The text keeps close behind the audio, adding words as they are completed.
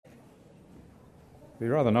It'd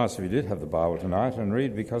be rather nice if you did have the Bible tonight and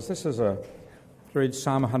read, because this is read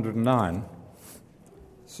Psalm 109.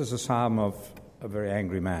 This is a psalm of a very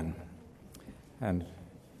angry man, and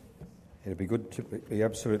it'd be good to be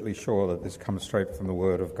absolutely sure that this comes straight from the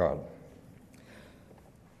Word of God.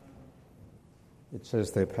 It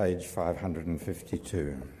says there, page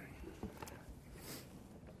 552.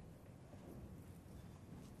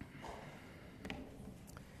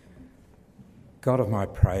 God of my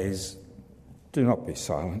praise, do not be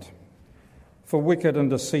silent, for wicked and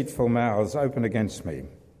deceitful mouths open against me.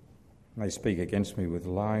 They speak against me with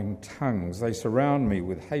lying tongues. They surround me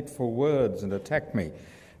with hateful words and attack me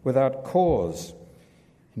without cause.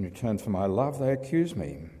 In return for my love, they accuse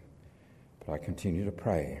me, but I continue to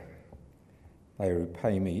pray. They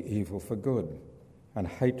repay me evil for good and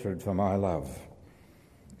hatred for my love.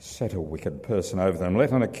 Set a wicked person over them.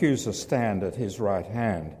 Let an accuser stand at his right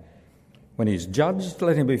hand. When he's judged,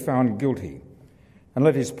 let him be found guilty, and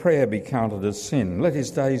let his prayer be counted as sin. Let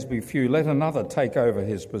his days be few. Let another take over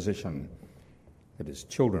his position. Let his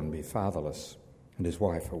children be fatherless, and his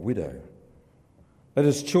wife a widow. Let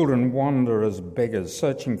his children wander as beggars,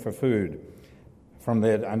 searching for food far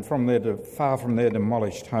from their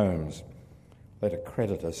demolished homes. Let a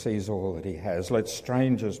creditor seize all that he has. Let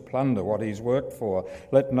strangers plunder what he's worked for.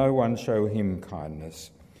 Let no one show him kindness,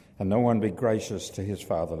 and no one be gracious to his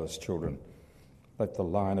fatherless children. Let the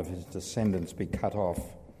line of his descendants be cut off.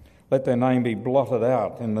 Let their name be blotted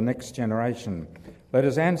out in the next generation. Let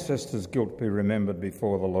his ancestors' guilt be remembered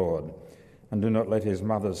before the Lord, and do not let his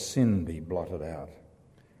mother's sin be blotted out.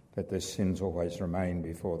 Let their sins always remain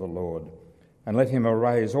before the Lord, and let him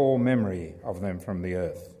erase all memory of them from the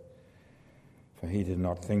earth. For he did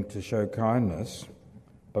not think to show kindness,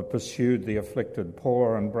 but pursued the afflicted,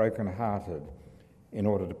 poor and broken-hearted, in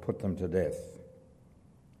order to put them to death.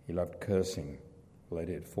 He loved cursing. Let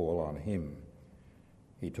it fall on him.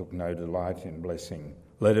 He took no delight in blessing.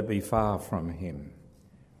 Let it be far from him.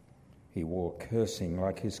 He wore cursing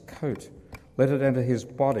like his coat. Let it enter his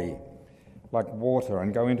body like water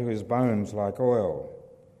and go into his bones like oil.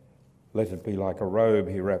 Let it be like a robe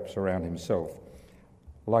he wraps around himself,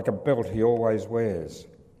 like a belt he always wears.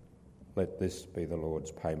 Let this be the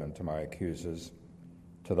Lord's payment to my accusers,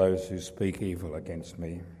 to those who speak evil against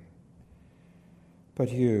me. But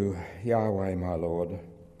you, Yahweh, my Lord,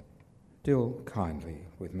 deal kindly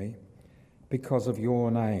with me. Because of your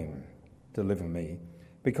name, deliver me,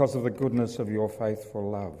 because of the goodness of your faithful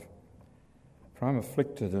love. For I am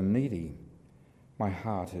afflicted and needy. My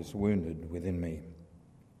heart is wounded within me.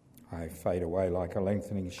 I fade away like a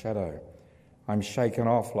lengthening shadow. I'm shaken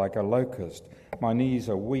off like a locust. My knees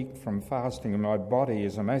are weak from fasting, and my body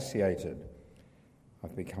is emaciated.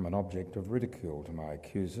 I've become an object of ridicule to my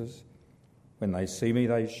accusers. When they see me,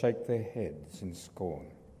 they shake their heads in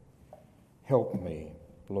scorn. Help me,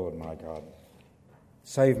 Lord my God.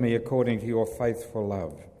 Save me according to your faithful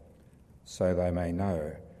love, so they may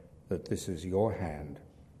know that this is your hand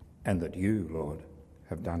and that you, Lord,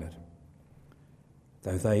 have done it.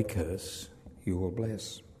 Though they curse, you will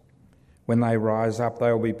bless. When they rise up,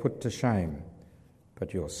 they will be put to shame,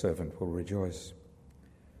 but your servant will rejoice.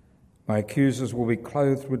 My accusers will be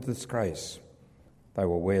clothed with disgrace. They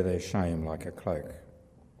will wear their shame like a cloak.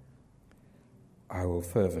 I will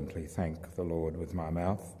fervently thank the Lord with my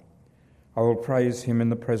mouth. I will praise him in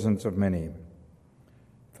the presence of many,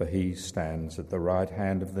 for he stands at the right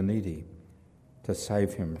hand of the needy to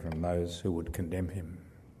save him from those who would condemn him.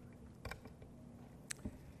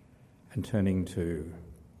 And turning to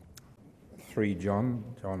 3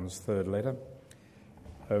 John, John's third letter,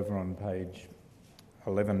 over on page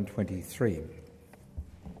 1123.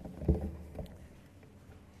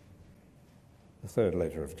 The third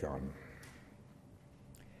letter of John.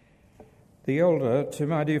 The elder to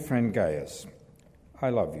my dear friend Gaius, I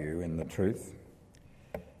love you in the truth.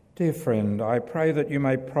 Dear friend, I pray that you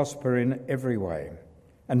may prosper in every way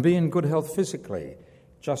and be in good health physically,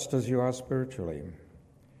 just as you are spiritually.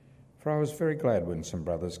 For I was very glad when some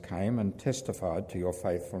brothers came and testified to your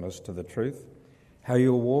faithfulness to the truth, how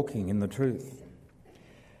you are walking in the truth.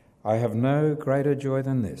 I have no greater joy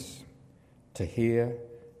than this, to hear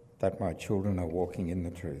that my children are walking in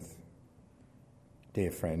the truth.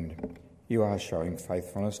 Dear friend, you are showing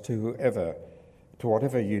faithfulness to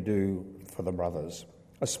whatever you do for the brothers,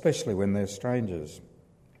 especially when they're strangers.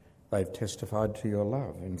 They've testified to your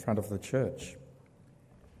love in front of the church.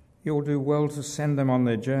 You'll do well to send them on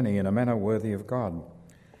their journey in a manner worthy of God,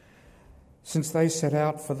 since they set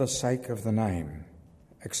out for the sake of the name,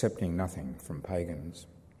 accepting nothing from pagans.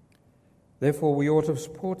 Therefore, we ought to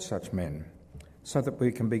support such men, so that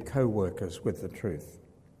we can be co-workers with the truth.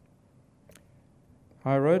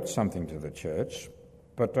 I wrote something to the church,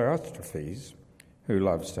 But Diotrephes, who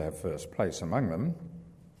loves to have first place among them,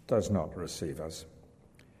 does not receive us.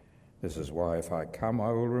 This is why if I come,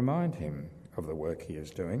 I will remind him of the work he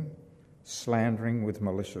is doing, slandering with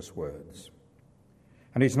malicious words.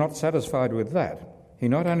 And he's not satisfied with that. He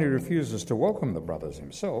not only refuses to welcome the brothers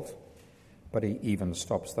himself, but he even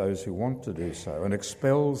stops those who want to do so and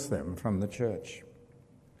expels them from the church.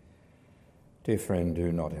 Dear friend,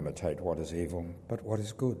 do not imitate what is evil, but what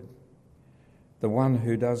is good. The one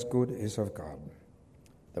who does good is of God.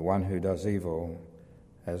 The one who does evil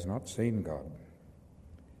has not seen God.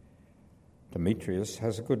 Demetrius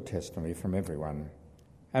has a good testimony from everyone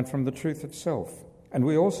and from the truth itself, and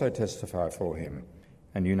we also testify for him,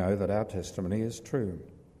 and you know that our testimony is true.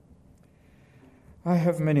 I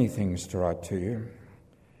have many things to write to you,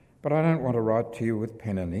 but I don't want to write to you with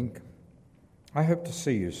pen and ink. I hope to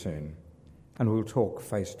see you soon, and we'll talk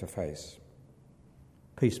face to face.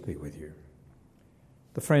 Peace be with you.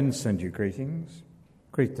 The friends send you greetings.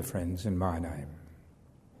 Greet the friends in my name.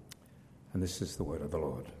 And this is the word of the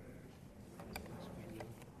Lord.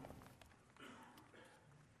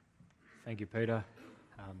 Thank you, Peter.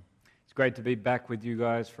 It's great to be back with you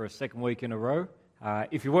guys for a second week in a row.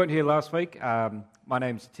 If you weren't here last week, my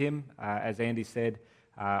name's Tim. As Andy said,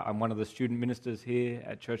 I'm one of the student ministers here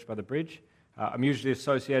at Church by the Bridge. I'm usually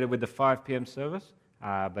associated with the 5 p.m. service,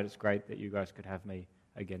 but it's great that you guys could have me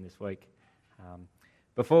again this week.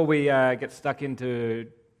 Before we get stuck into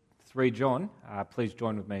 3 John, please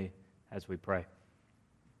join with me as we pray.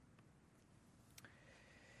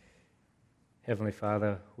 Heavenly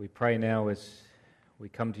Father, we pray now as we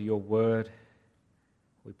come to your word,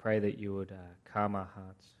 we pray that you would calm our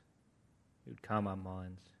hearts, you would calm our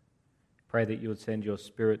minds. Pray that you would send your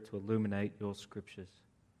Spirit to illuminate your scriptures.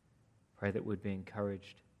 Pray that we'd be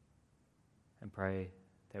encouraged, and pray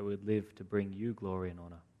that we'd live to bring you glory and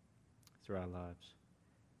honor through our lives.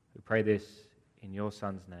 We pray this in your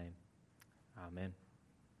Son's name. Amen.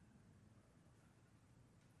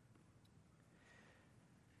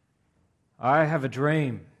 I have a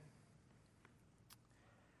dream.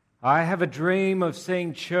 I have a dream of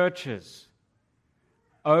seeing churches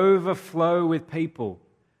overflow with people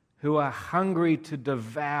who are hungry to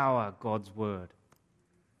devour God's word.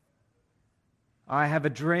 I have a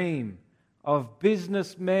dream of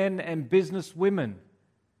businessmen and businesswomen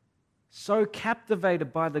so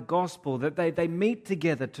captivated by the gospel that they meet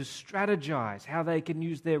together to strategize how they can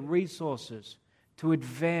use their resources to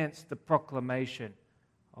advance the proclamation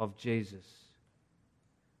of Jesus.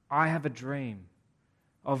 I have a dream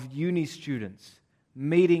of uni students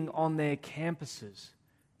meeting on their campuses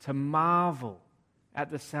to marvel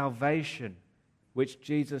at the salvation which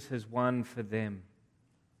Jesus has won for them.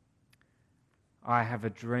 I have a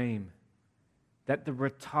dream that the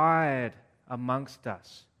retired amongst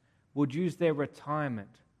us would use their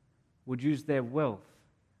retirement, would use their wealth,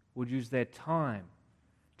 would use their time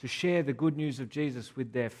to share the good news of Jesus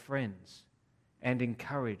with their friends and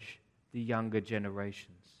encourage the younger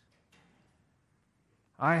generations.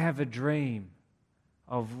 I have a dream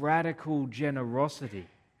of radical generosity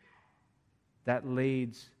that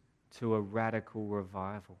leads to a radical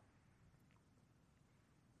revival.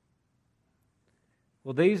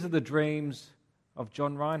 Well, these are the dreams of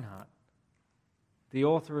John Reinhardt, the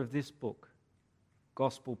author of this book,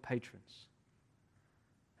 Gospel Patrons.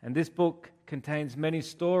 And this book contains many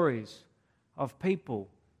stories of people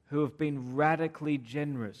who have been radically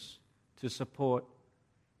generous to support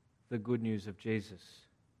the good news of Jesus.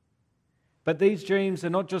 But these dreams are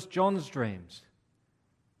not just John's dreams.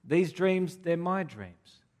 These dreams, they're my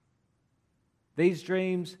dreams. These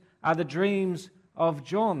dreams are the dreams of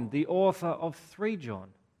John, the author of 3 John.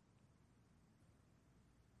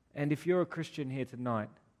 And if you're a Christian here tonight,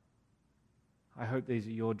 I hope these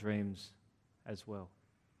are your dreams as well.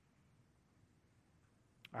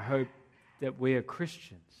 I hope that we are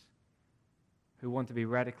Christians who want to be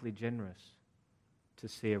radically generous to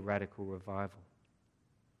see a radical revival.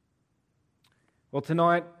 Well,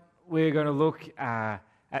 tonight we're going to look at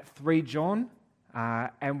 3 John,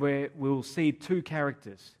 and we'll see 2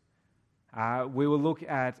 characters. We will look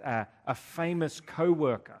at a famous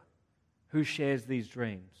co-worker who shares these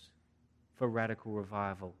dreams for radical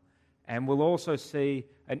revival. And we'll also see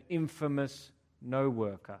an infamous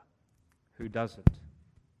no-worker who doesn't.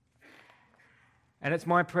 And it's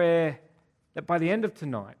my prayer that by the end of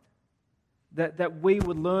tonight, that we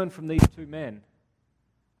would learn from these 2 men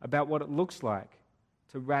about what it looks like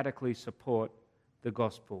to radically support the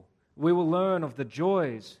gospel. We will learn of the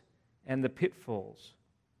joys and the pitfalls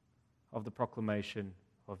of the proclamation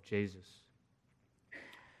of Jesus.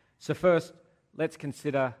 So first, let's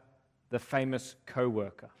consider the famous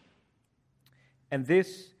co-worker. And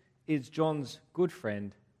this is John's good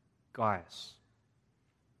friend, Gaius.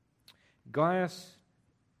 Gaius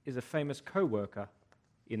is a famous co-worker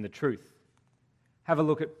in the truth. Have a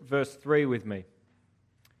look at verse 3 with me,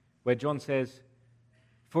 where John says,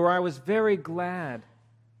 "For I was very glad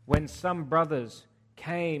when some brothers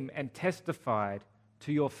came and testified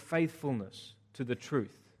to your faithfulness to the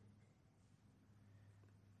truth."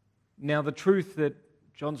 Now, the truth that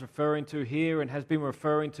John's referring to here and has been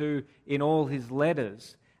referring to in all his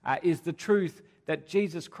letters is the truth that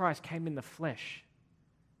Jesus Christ came in the flesh,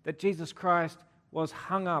 that Jesus Christ was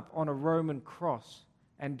hung up on a Roman cross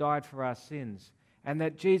and died for our sins, and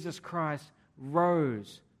that Jesus Christ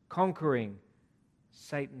rose, conquering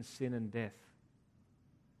Satan's sin and death.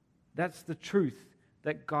 That's the truth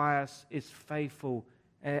that Gaius is famous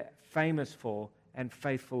for and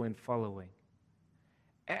faithful in following.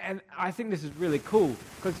 And I think this is really cool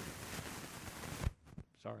because,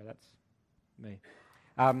 sorry, that's me.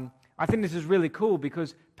 I think this is really cool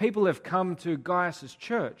because people have come to Gaius'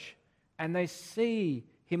 church and they see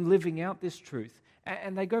him living out this truth.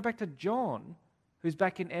 And they go back to John, who's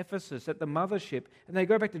back in Ephesus at the mothership, and they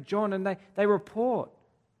go back to John and they report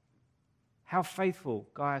how faithful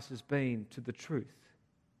Gaius has been to the truth.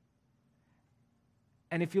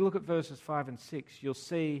 And if you look at verses 5 and 6, you'll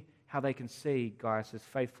see how they can see Gaius'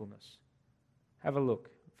 faithfulness. Have a look,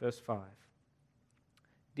 verse 5.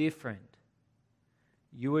 "Dear friend,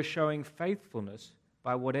 you are showing faithfulness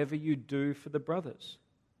by whatever you do for the brothers,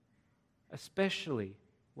 especially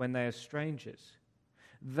when they are strangers.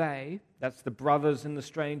 They," that's the brothers and the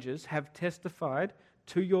strangers, "have testified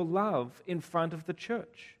to your love in front of the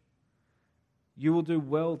church. You will do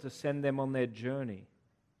well to send them on their journey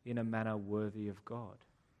in a manner worthy of God."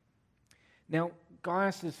 Now,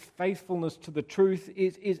 Gaius' faithfulness to the truth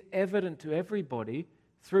is evident to everybody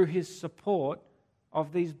through his support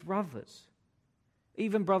of these brothers,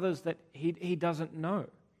 even brothers that he doesn't know.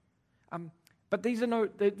 But these are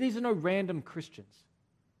no random Christians.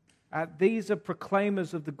 These are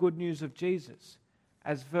proclaimers of the good news of Jesus,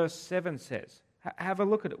 as verse 7 says. Have a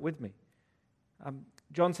look at it with me.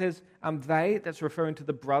 John says, they, that's referring to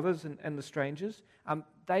the brothers and the strangers,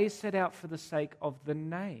 they set out for the sake of the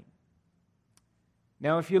name.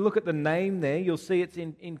 Now, if you look at the name there, you'll see it's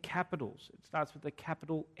in capitals. It starts with a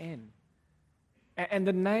capital N. And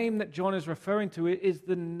the name that John is referring to is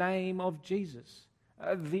the name of Jesus,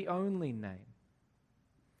 the only name.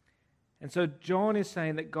 And so John is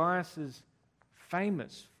saying that Gaius is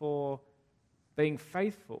famous for being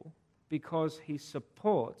faithful because he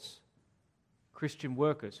supports Christian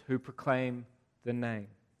workers who proclaim the name.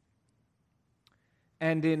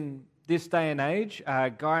 And in this day and age,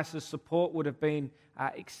 Gaius' support would have been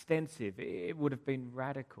extensive. It would have been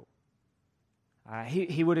radical.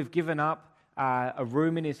 He would have given up a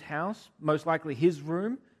room in his house, most likely his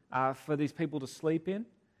room, for these people to sleep in.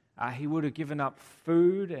 He would have given up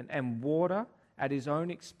food and water at his own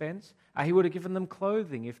expense. He would have given them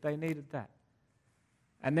clothing if they needed that.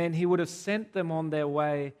 And then he would have sent them on their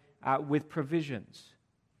way with provisions,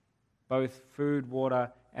 both food,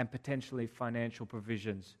 water, and potentially financial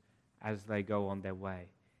provisions as they go on their way.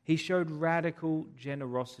 He showed radical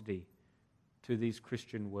generosity to these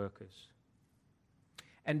Christian workers.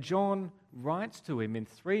 And John writes to him in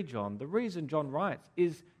 3 John. The reason John writes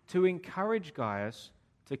is to encourage Gaius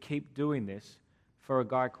to keep doing this for a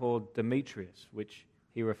guy called Demetrius, which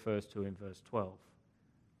he refers to in verse 12.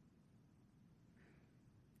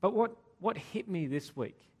 But what hit me this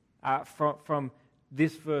week from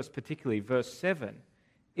this verse particularly, verse 7,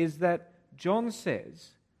 is that John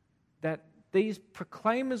says that these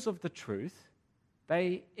proclaimers of the truth,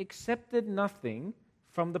 they accepted nothing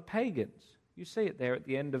from the pagans. You see it there at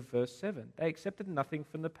the end of verse 7. They accepted nothing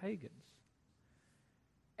from the pagans.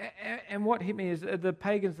 And what hit me is the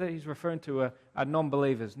pagans that he's referring to are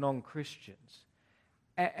non-believers, non-Christians.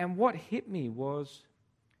 And what hit me was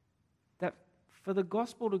that for the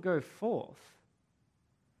gospel to go forth,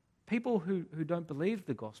 people who don't believe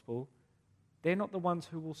the gospel, they're not the ones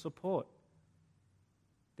who will support.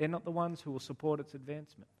 They're not the ones who will support its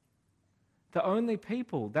advancement. The only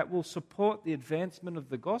people that will support the advancement of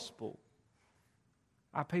the gospel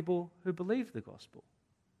are people who believe the gospel,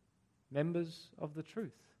 members of the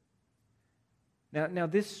truth. Now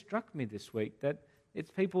this struck me this week, that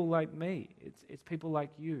it's people like me, it's people like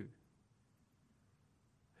you,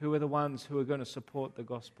 who are the ones who are going to support the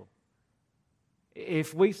gospel.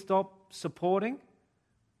 If we stop supporting,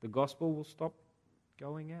 the gospel will stop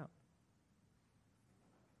going out.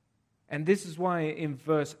 And this is why in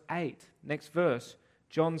verse 8, next verse,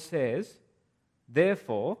 John says,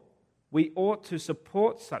 "Therefore, we ought to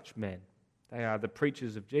support such men," they are the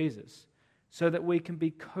preachers of Jesus, so that we can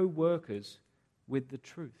be co-workers with the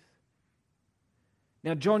truth.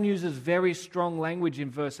 Now, John uses very strong language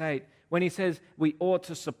in verse 8. When he says we ought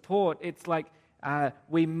to support, it's like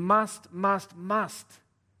we must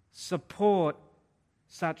support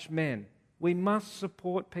such men. We must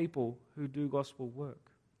support people who do gospel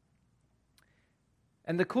work.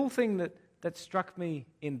 And the cool thing that struck me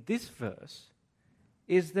in this verse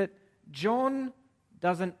is that John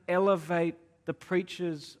doesn't elevate the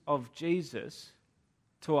preachers of Jesus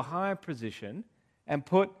to a higher position and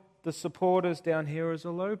put the supporters down here as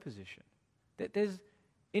a low position.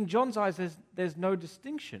 In John's eyes, there's no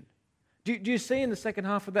distinction. Do you see in the second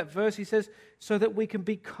half of that verse, he says, so that we can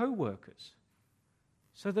be co-workers,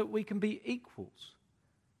 so that we can be equals.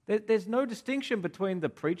 There's no distinction between the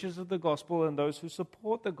preachers of the gospel and those who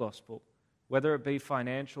support the gospel, whether it be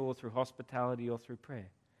financial or through hospitality or through prayer.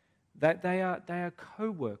 That they are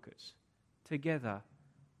co-workers together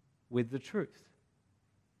with the truth.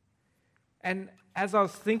 And as I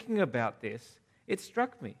was thinking about this, it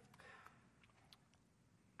struck me.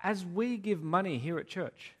 As we give money here at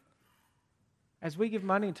church, as we give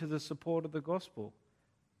money to the support of the gospel,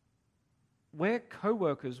 we're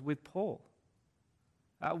co-workers with Paul.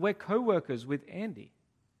 We're co-workers with Andy.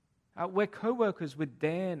 We're co-workers with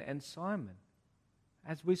Dan and Simon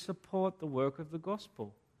as we support the work of the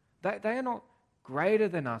gospel. They are not greater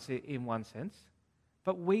than us in one sense,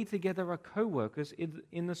 but we together are co-workers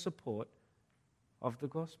in the support of the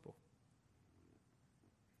gospel.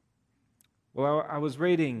 Well, I was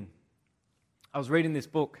reading this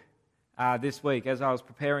book this week as I was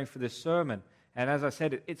preparing for this sermon, and as I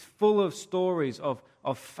said, it's full of stories of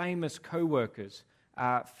famous co-workers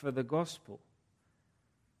for the gospel.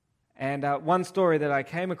 And one story that I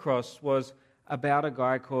came across was about a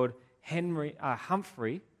guy called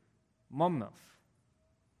Humphrey Monmouth.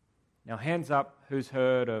 Now, hands up, who's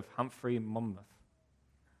heard of Humphrey Monmouth?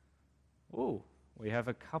 Oh, we have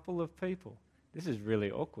a couple of people. This is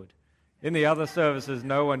really awkward. In the other services,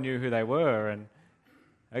 no one knew who they were, and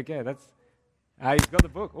okay, that's he's got the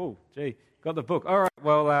book. Oh, gee, got the book. All right,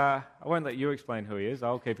 well, I won't let you explain who he is.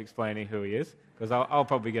 I'll keep explaining who he is because I'll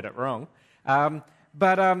probably get it wrong.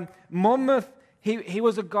 But Monmouth, he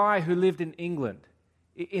was a guy who lived in England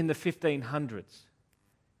in the 1500s.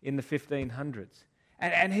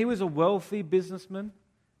 And he was a wealthy businessman.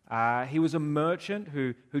 He was a merchant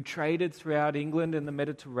who traded throughout England and the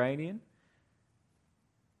Mediterranean.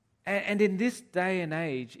 And in this day and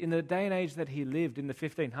age, in the day and age that he lived in the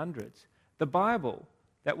 1500s, the Bible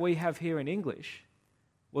that we have here in English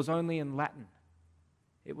was only in Latin.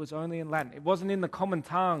 It was only in Latin. It wasn't in the common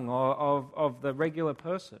tongue of the regular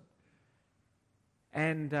person.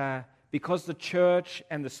 And because the church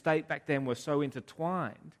and the state back then were so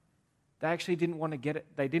intertwined, they actually didn't want to get it.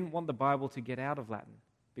 They didn't want the Bible to get out of Latin,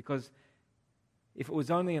 because if it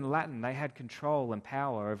was only in Latin, they had control and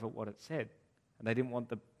power over what it said, and they didn't want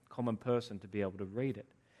the common person to be able to read it.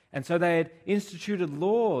 And so they had instituted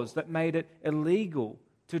laws that made it illegal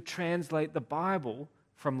to translate the Bible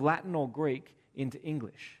from Latin or Greek into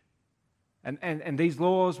English. And these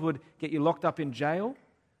laws would get you locked up in jail,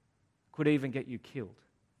 could even get you killed.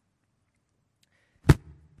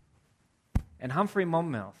 And Humphrey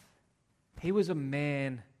Monmouth, he was a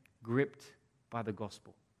man gripped by the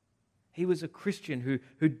gospel. He was a Christian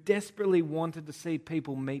who desperately wanted to see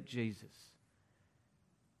people meet Jesus.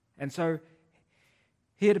 And so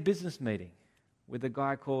he had a business meeting with a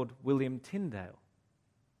guy called William Tyndale.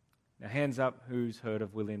 Now, hands up, who's heard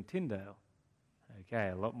of William Tyndale? Okay,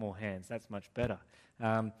 a lot more hands. That's much better.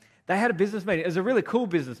 They had a business meeting. It was a really cool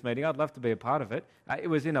business meeting. I'd love to be a part of it. It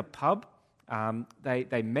was in a pub.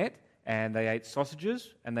 They met and they ate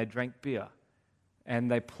sausages and they drank beer.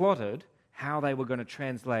 And they plotted how they were going to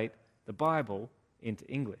translate the Bible into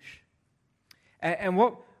English. And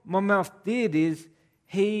what Monmouth did is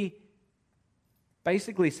he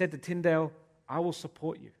basically said to Tyndale, I will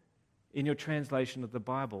support you in your translation of the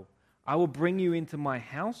Bible. I will bring you into my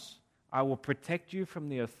house. I will protect you from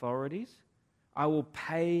the authorities. I will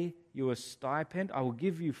pay you a stipend. I will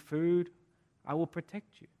give you food. I will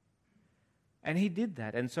protect you. And he did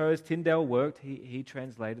that. And so as Tyndale worked, he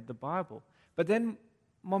translated the Bible. But then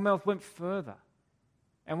Monmouth went further.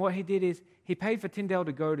 And what he did is he paid for Tyndale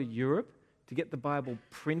to go to Europe to get the Bible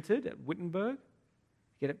printed at Wittenberg,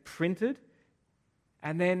 get it printed,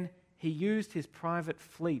 and then he used his private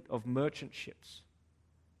fleet of merchant ships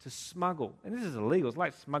to smuggle, and this is illegal, it's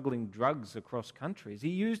like smuggling drugs across countries. He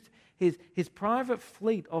used his private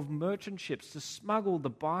fleet of merchant ships to smuggle the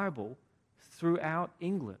Bible throughout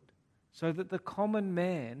England so that the common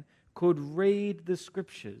man could read the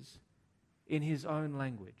scriptures in his own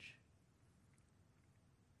language.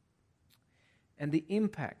 And the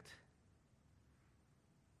impact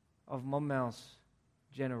of Monmouth's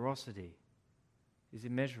generosity is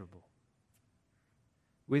immeasurable.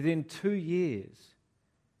 Within 2 years,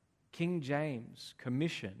 King James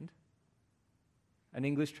commissioned an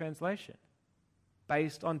English translation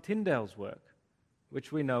based on Tyndale's work,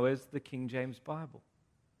 which we know as the King James Bible.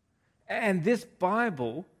 And this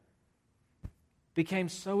Bible became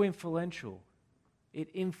so influential, it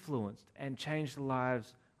influenced and changed the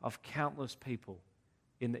lives of countless people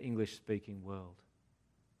in the English-speaking world.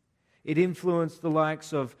 It influenced the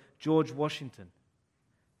likes of George Washington,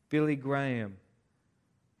 Billy Graham,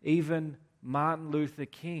 even Martin Luther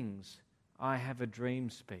King's I Have a Dream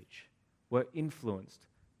speech were influenced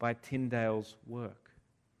by Tyndale's work.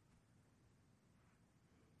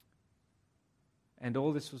 And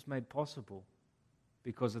all this was made possible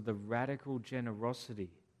because of the radical generosity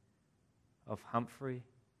of Humphrey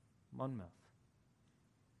Monmouth.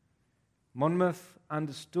 Monmouth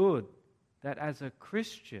understood that as a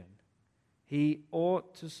Christian, he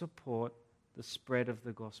ought to support the spread of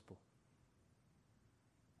the gospel.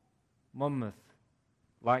 Monmouth,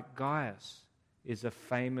 like Gaius, is a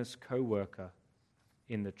famous co-worker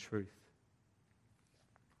in the truth.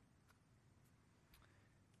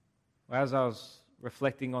 As I was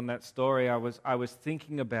reflecting on that story, I was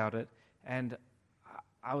thinking about it, and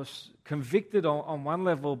I was convicted on one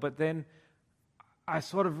level, but then I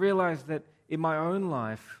sort of realized that in my own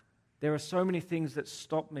life, there are so many things that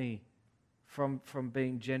stop me from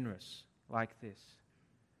being generous like this.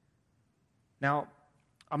 Now,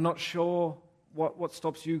 I'm not sure what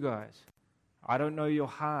stops you guys. I don't know your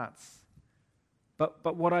hearts.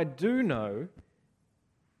 But what I do know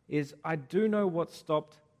is I do know what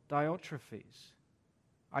stopped Diotrephes.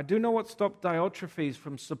 I do know what stopped Diotrephes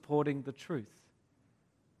from supporting the truth.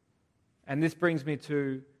 And this brings me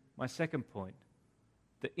to my second point,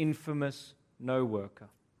 the infamous no worker.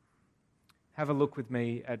 Have a look with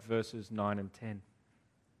me at verses 9 and 10.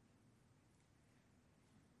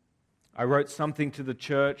 I wrote something to the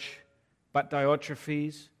church, but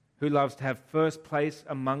Diotrephes, who loves to have first place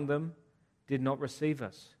among them, did not receive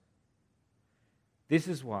us. This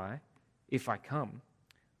is why, if I come,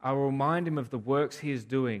 I will remind him of the works he is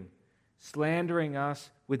doing, slandering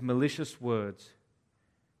us with malicious words.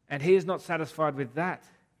 And he is not satisfied with that.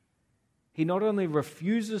 He not only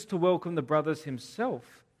refuses to welcome the brothers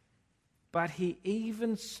himself, but he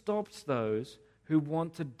even stops those who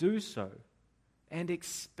want to do so and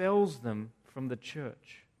expels them from the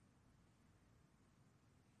church.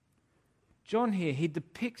 John here, he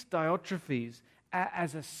depicts Diotrephes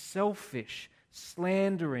as a selfish,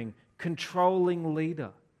 slandering, controlling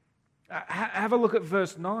leader. Have a look at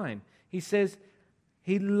verse 9. He says,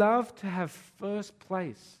 he loved to have first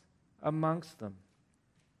place amongst them.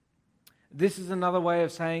 This is another way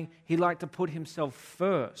of saying he liked to put himself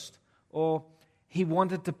first, or he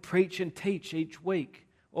wanted to preach and teach each week,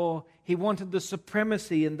 or he wanted the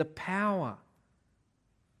supremacy and the power.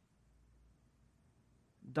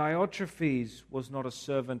 Diotrephes was not a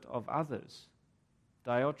servant of others.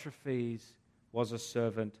 Diotrephes was a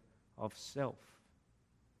servant of self.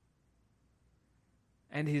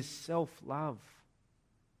 And his self-love,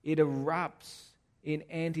 it erupts in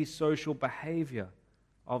antisocial behavior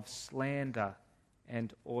of slander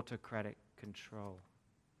and autocratic control.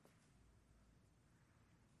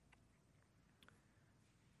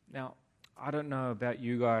 Now, I don't know about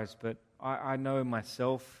you guys, but I know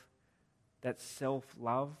myself that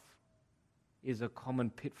self-love is a common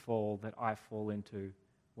pitfall that I fall into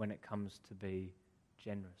when it comes to be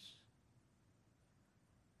generous.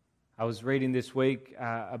 I was reading this week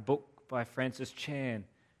a book by Francis Chan,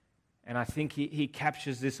 and I think he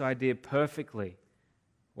captures this idea perfectly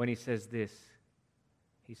when he says this.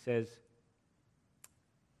 He says,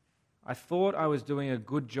 I thought I was doing a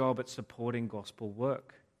good job at supporting gospel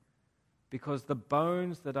work because the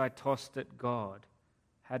bones that I tossed at God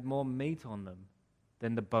had more meat on them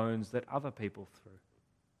than the bones that other people threw.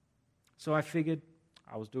 So I figured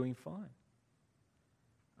I was doing fine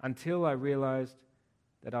until I realized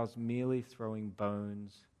that I was merely throwing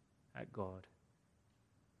bones at God.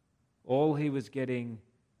 All he was getting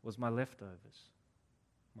was my leftovers,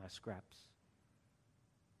 my scraps.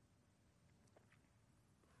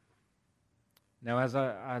 Now, as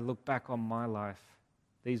I look back on my life,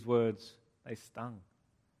 these words, they stung.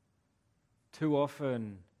 Too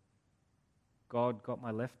often, God got my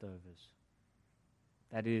leftovers.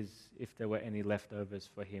 That is, if there were any leftovers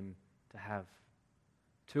for him to have.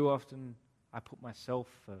 Too often, I put myself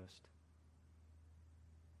first.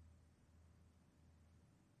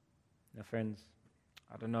 Now, friends,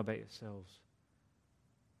 I don't know about yourselves,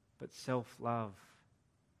 but self-love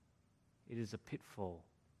it is a pitfall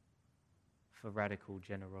for radical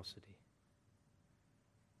generosity.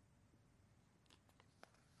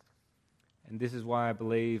 And this is why I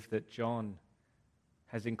believe that John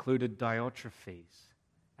has included Diotrephes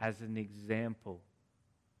as an example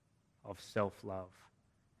of self-love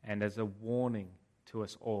and as a warning to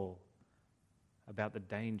us all about the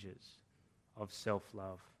dangers of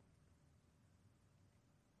self-love.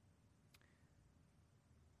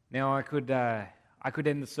 Now I could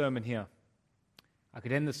end the sermon here. I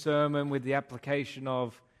could end the sermon with the application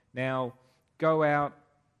of, now go out,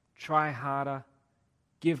 try harder,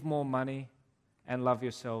 give more money, and love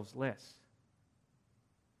yourselves less.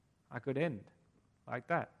 I could end like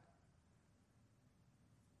that.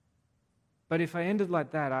 But if I ended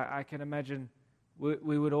like that, I can imagine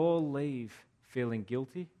we would all leave feeling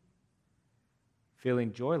guilty,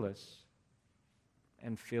 feeling joyless,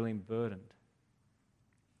 and feeling burdened.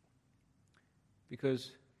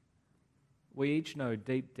 Because we each know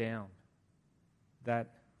deep down that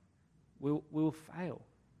we'll fail.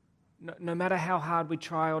 No matter how hard we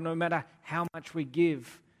try or no matter how much we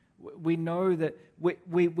give, we know that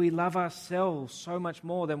we love ourselves so much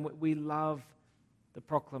more than we love the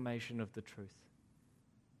proclamation of the truth.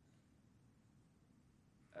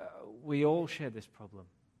 We all share this problem.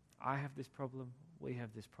 I have this problem. We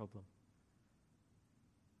have this problem.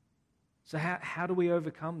 So how do we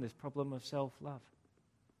overcome this problem of self-love?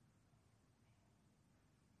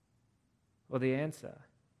 Well, the answer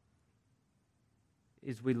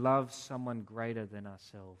is we love someone greater than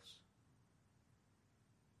ourselves.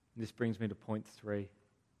 This brings me to point 3.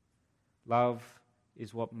 Love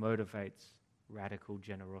is what motivates radical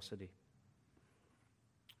generosity.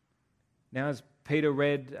 Now, as Peter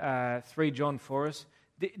read 3 John for us,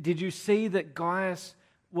 did you see that Gaius,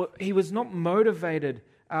 he was not motivated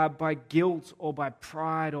by guilt or by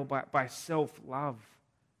pride or by self-love?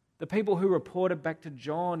 The people who reported back to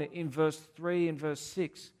John in verse 3 and verse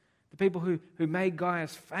 6, the people who made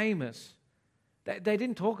Gaius famous, they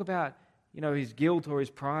didn't talk about, his guilt or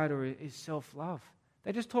his pride or his self-love.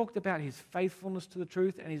 They just talked about his faithfulness to the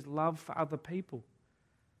truth and his love for other people.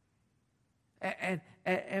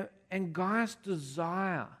 And Gaius'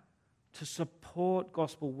 desire to support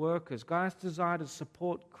gospel workers, Gaius' desire to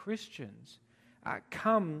support Christians,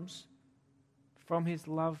 comes from his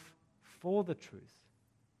love for the truth.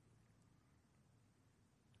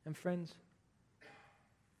 And friends,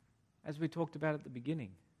 as we talked about at the beginning,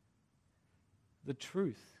 the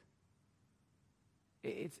truth,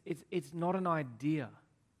 it's not an idea.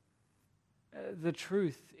 The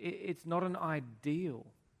truth, it's not an ideal.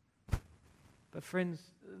 But friends,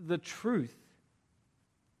 the truth,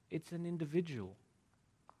 it's an individual.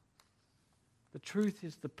 The truth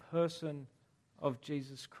is the person of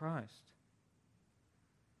Jesus Christ.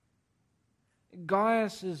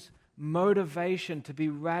 Gaius' motivation to be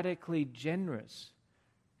radically generous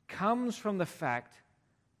comes from the fact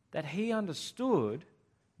that he understood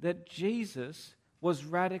that Jesus was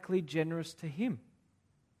radically generous to him.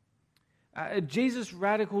 Jesus'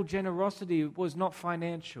 radical generosity was not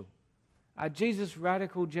financial. Jesus'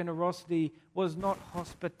 radical generosity was not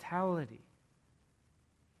hospitality.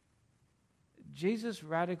 Jesus'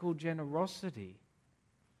 radical generosity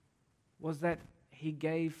was that he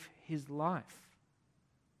gave his life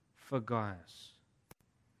for Gaius.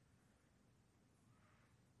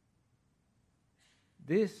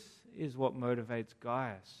 This is what motivates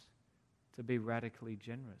Gaius to be radically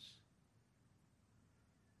generous.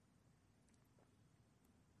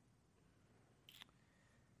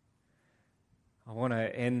 I want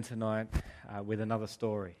to end tonight with another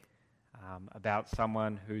story about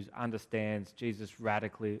someone who understands Jesus'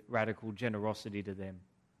 radical generosity to them.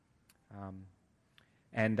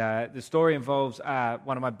 And the story involves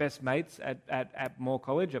one of my best mates at Moore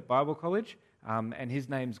College, at Bible College, and his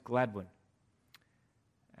name's Gladwin.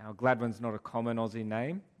 Now, Gladwin's not a common Aussie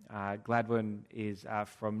name. Gladwin is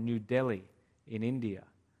from New Delhi in India.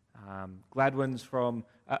 Gladwin's from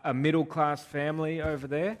a middle-class family over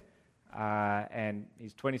there, and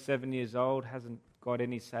he's 27 years old, hasn't got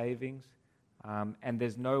any savings, and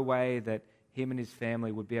there's no way that him and his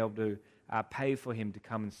family would be able to pay for him to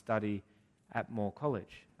come and study at Moore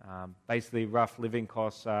College. Basically, rough living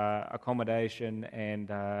costs, accommodation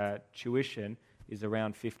and tuition is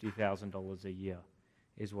around $50,000 a year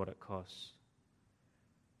is what it costs.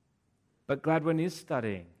 But Gladwin is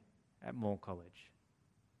studying at Moore College.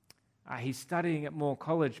 He's studying at Moore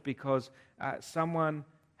College because someone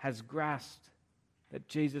has grasped that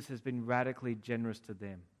Jesus has been radically generous to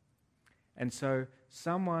them. And so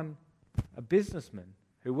someone, a businessman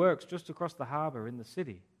who works just across the harbour in the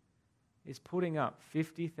city, is putting up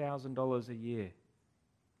 $50,000 a year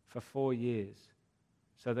for 4 years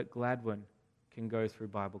so that Gladwin can go through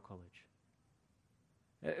Bible college.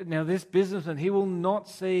 Now, this businessman, he will not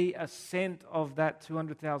see a cent of that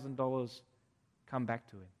 $200,000 come back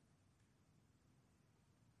to him.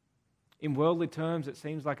 In worldly terms, it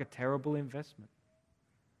seems like a terrible investment.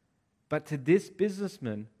 But to this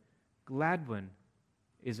businessman, Gladwin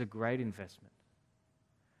is a great investment.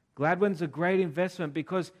 Gladwin's a great investment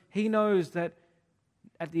because he knows that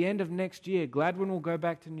at the end of next year, Gladwin will go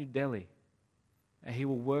back to New Delhi and he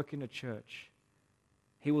will work in a church.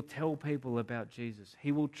 He will tell people about Jesus.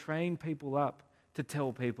 He will train people up to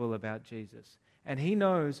tell people about Jesus. And he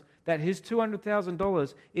knows that his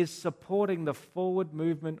 $200,000 is supporting the forward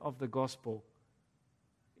movement of the gospel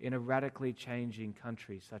in a radically changing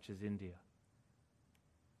country such as India.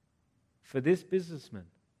 For this businessman,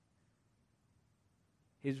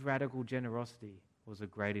 his radical generosity was a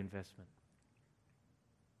great investment.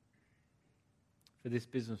 For this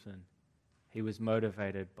businessman, he was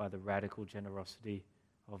motivated by the radical generosity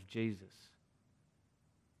of Jesus.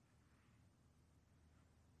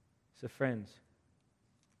 So friends,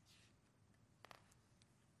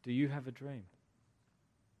 do you have a dream?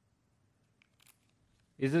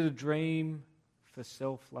 Is it a dream for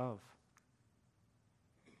self-love?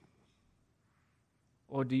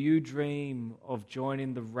 Or do you dream of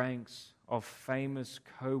joining the ranks of famous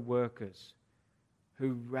co-workers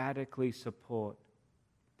who radically support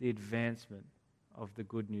the advancement of the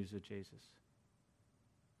good news of Jesus?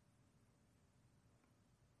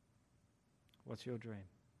 What's your dream?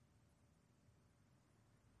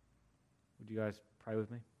 Would you guys pray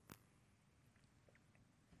with me?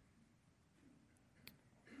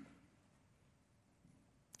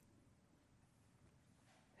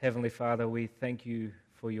 Heavenly Father, we thank you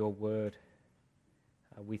for your word.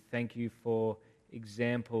 We thank you for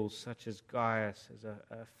examples such as Gaius, as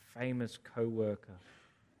a famous co-worker.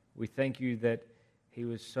 We thank you that he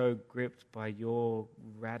was so gripped by your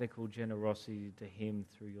radical generosity to him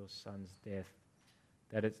through your son's death,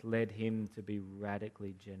 that it's led him to be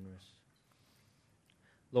radically generous.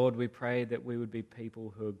 Lord, we pray that we would be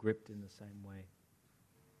people who are gripped in the same way.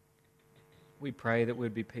 We pray that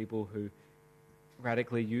we'd be people who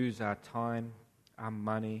radically use our time, our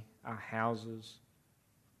money, our houses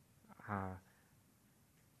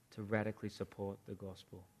to radically support the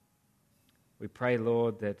gospel. We pray,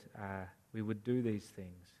 Lord, that we would do these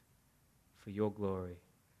things for your glory.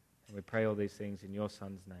 And we pray all these things in your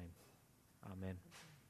Son's name. Amen.